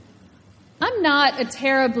I'm not a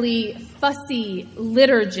terribly fussy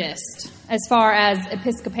liturgist as far as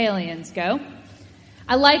Episcopalians go.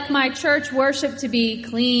 I like my church worship to be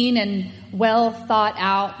clean and well thought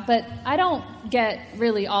out, but I don't get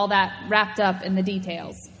really all that wrapped up in the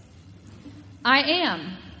details. I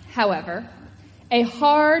am, however, a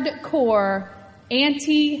hardcore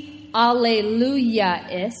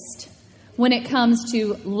anti-alleluiaist when it comes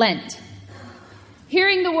to Lent.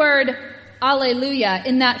 Hearing the word Alleluia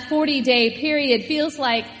in that 40-day period feels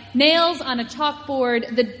like nails on a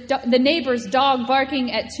chalkboard, the neighbor's dog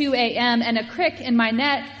barking at 2 a.m., and a crick in my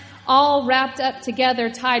neck, all wrapped up together,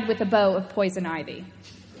 tied with a bow of poison ivy.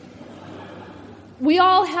 We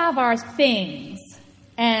all have our things,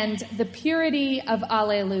 and the purity of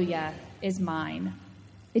Alleluia is mine.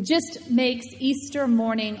 It just makes Easter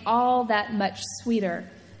morning all that much sweeter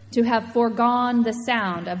to have foregone the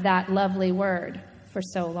sound of that lovely word for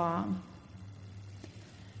so long.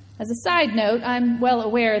 As a side note, I'm well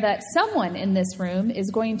aware that someone in this room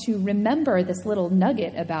is going to remember this little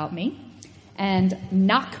nugget about me and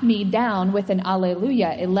knock me down with an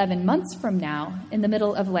Alleluia 11 months from now in the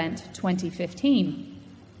middle of Lent 2015.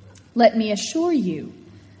 Let me assure you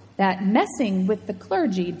that messing with the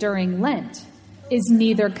clergy during Lent is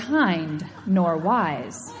neither kind nor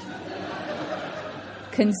wise.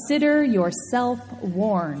 Consider yourself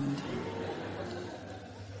warned.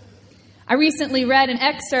 I recently read an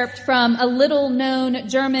excerpt from a little-known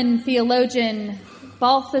German theologian,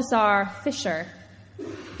 Balthasar Fischer.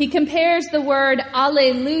 He compares the word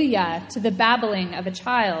Alleluia to the babbling of a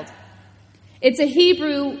child. It's a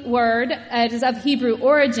Hebrew word, it is of Hebrew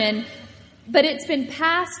origin, but it's been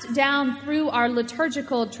passed down through our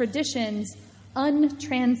liturgical traditions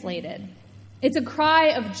untranslated. It's a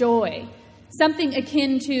cry of joy, something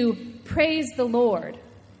akin to praise the Lord.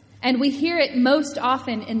 And we hear it most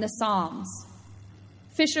often in the Psalms.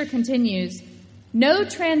 Fisher continues, no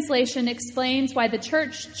translation explains why the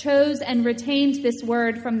church chose and retained this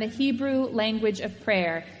word from the Hebrew language of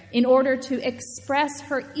prayer in order to express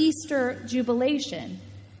her Easter jubilation,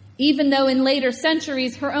 even though in later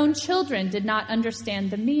centuries her own children did not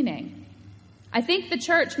understand the meaning. I think the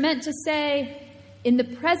church meant to say, in the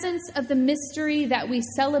presence of the mystery that we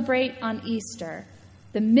celebrate on Easter,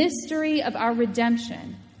 the mystery of our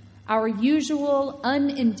redemption, our usual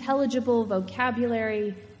unintelligible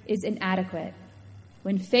vocabulary is inadequate.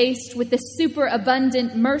 When faced with the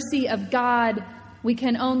superabundant mercy of God, we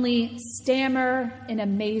can only stammer in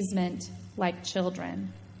amazement like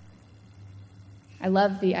children. I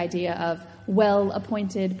love the idea of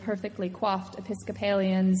well-appointed, perfectly coiffed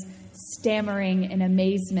Episcopalians stammering in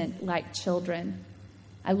amazement like children.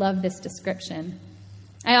 I love this description.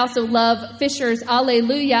 I also love Fisher's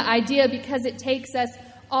Alleluia idea because it takes us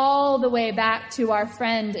all the way back to our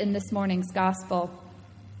friend in this morning's gospel.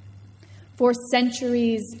 For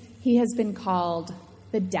centuries, he has been called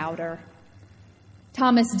the doubter.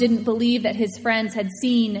 Thomas didn't believe that his friends had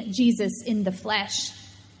seen Jesus in the flesh.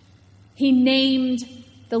 He named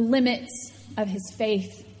the limits of his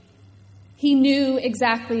faith. He knew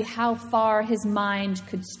exactly how far his mind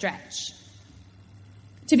could stretch.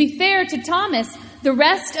 To be fair to Thomas, the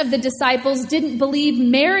rest of the disciples didn't believe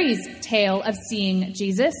Mary's tale of seeing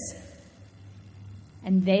Jesus.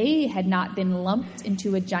 And they had not been lumped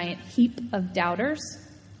into a giant heap of doubters.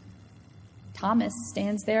 Thomas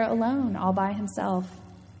stands there alone, all by himself.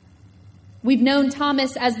 We've known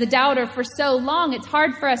Thomas as the doubter for so long, it's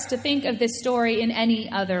hard for us to think of this story in any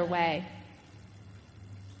other way.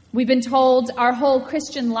 We've been told our whole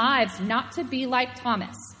Christian lives not to be like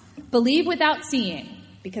Thomas, believe without seeing,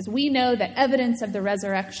 because we know that evidence of the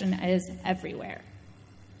resurrection is everywhere.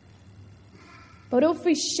 But what if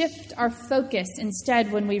we shift our focus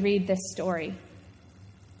instead when we read this story?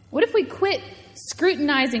 What if we quit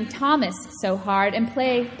scrutinizing Thomas so hard and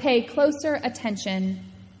pay closer attention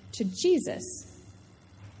to Jesus?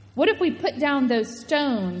 What if we put down those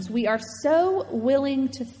stones we are so willing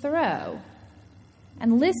to throw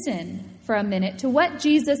and listen for a minute to what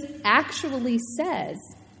Jesus actually says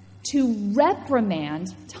to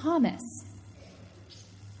reprimand Thomas?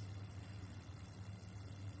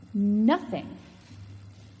 Nothing.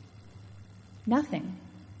 Nothing.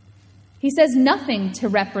 He says nothing to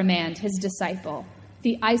reprimand his disciple,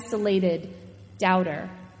 the isolated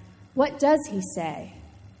doubter. What does he say?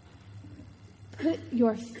 Put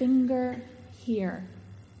your finger here.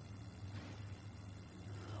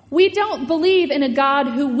 We don't believe in a God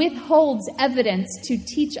who withholds evidence to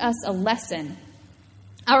teach us a lesson.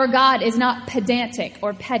 Our God is not pedantic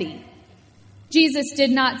or petty. Jesus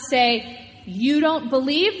did not say, you don't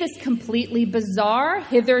believe this completely bizarre,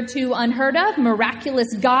 hitherto unheard of,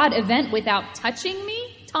 miraculous God event without touching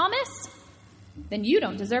me, Thomas? then you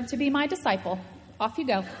don't deserve to be my disciple. Off you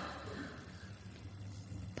go.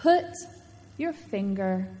 Put your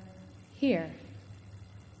finger here.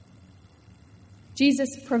 Jesus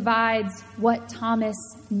provides what Thomas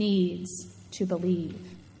needs to believe.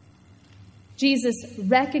 Jesus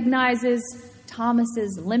recognizes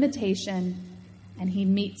Thomas's limitation, and he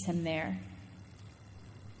meets him there.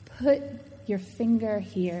 Put your finger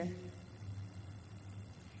here.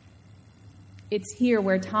 It's here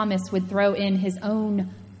where Thomas would throw in his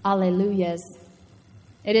own alleluias.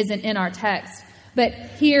 It isn't in our text, but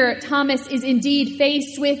here Thomas is indeed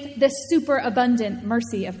faced with the superabundant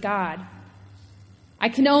mercy of God. I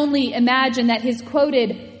can only imagine that his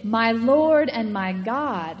quoted, "My Lord and my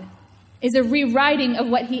God," is a rewriting of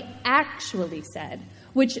what he actually said,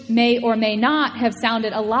 which may or may not have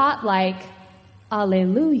sounded a lot like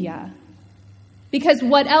Alleluia. Because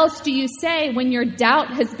what else do you say when your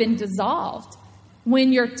doubt has been dissolved?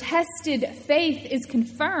 When your tested faith is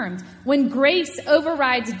confirmed? When grace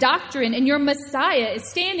overrides doctrine and your Messiah is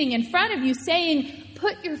standing in front of you saying,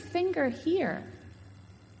 "Put your finger here."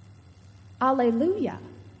 Alleluia.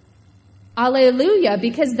 Alleluia,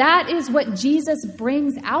 because that is what Jesus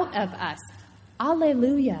brings out of us.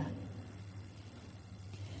 Alleluia.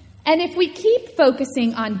 And if we keep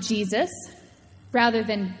focusing on Jesus rather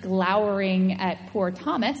than glowering at poor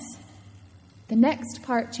Thomas, the next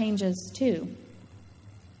part changes too.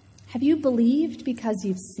 Have you believed because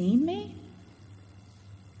you've seen me?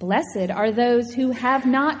 Blessed are those who have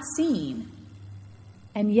not seen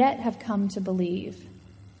and yet have come to believe.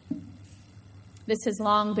 This has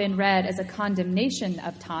long been read as a condemnation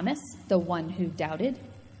of Thomas, the one who doubted.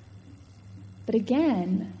 But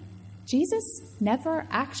again, Jesus never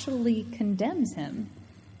actually condemns him.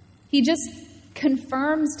 He just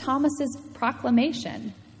confirms Thomas's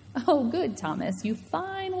proclamation. Oh, good, Thomas, you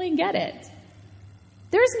finally get it.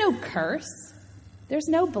 There's no curse. There's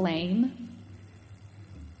no blame.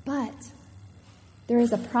 But there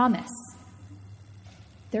is a promise.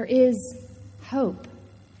 There is hope.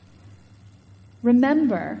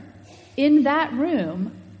 Remember, in that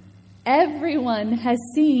room, everyone has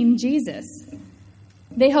seen Jesus.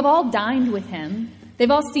 They have all dined with him. They've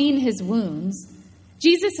all seen his wounds.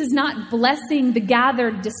 Jesus is not blessing the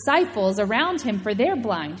gathered disciples around him for their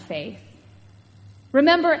blind faith.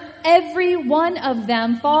 Remember, every one of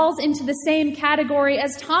them falls into the same category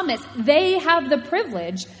as Thomas. They have the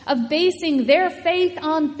privilege of basing their faith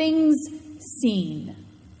on things seen.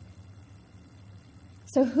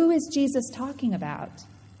 So who is Jesus talking about?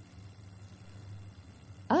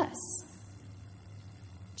 Us.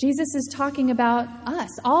 Jesus is talking about us,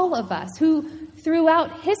 all of us, who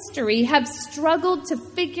throughout history have struggled to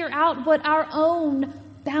figure out what our own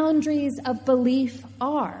boundaries of belief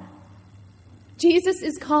are. Jesus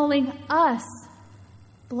is calling us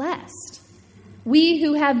blessed. We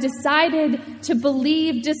who have decided to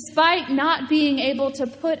believe despite not being able to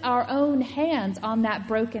put our own hands on that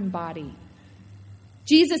broken body.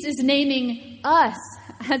 Jesus is naming us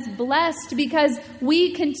as blessed because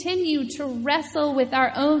we continue to wrestle with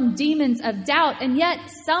our own demons of doubt, and yet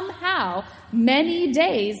somehow many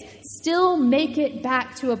days still make it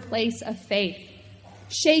back to a place of faith.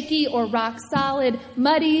 Shaky or rock solid,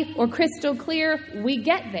 muddy or crystal clear, we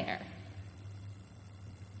get there.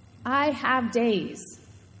 I have days,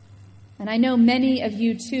 and I know many of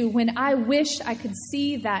you too, when I wish I could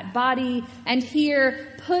see that body and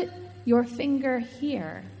hear, "Put your finger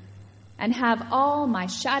here," and have all my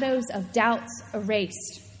shadows of doubts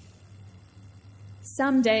erased.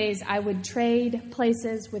 Some days I would trade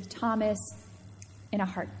places with Thomas in a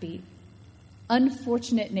heartbeat.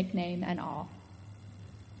 Unfortunate nickname and all.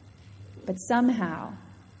 But somehow,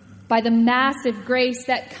 by the massive grace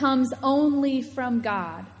that comes only from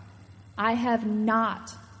God, I have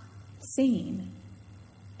not seen,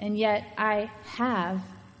 and yet I have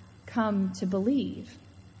come to believe.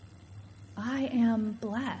 I am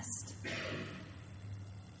blessed.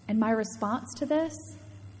 And my response to this?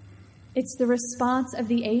 It's the response of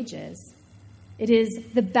the ages. It is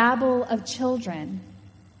the babble of children.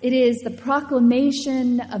 It is the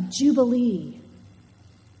proclamation of Jubilee.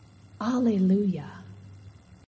 Alleluia.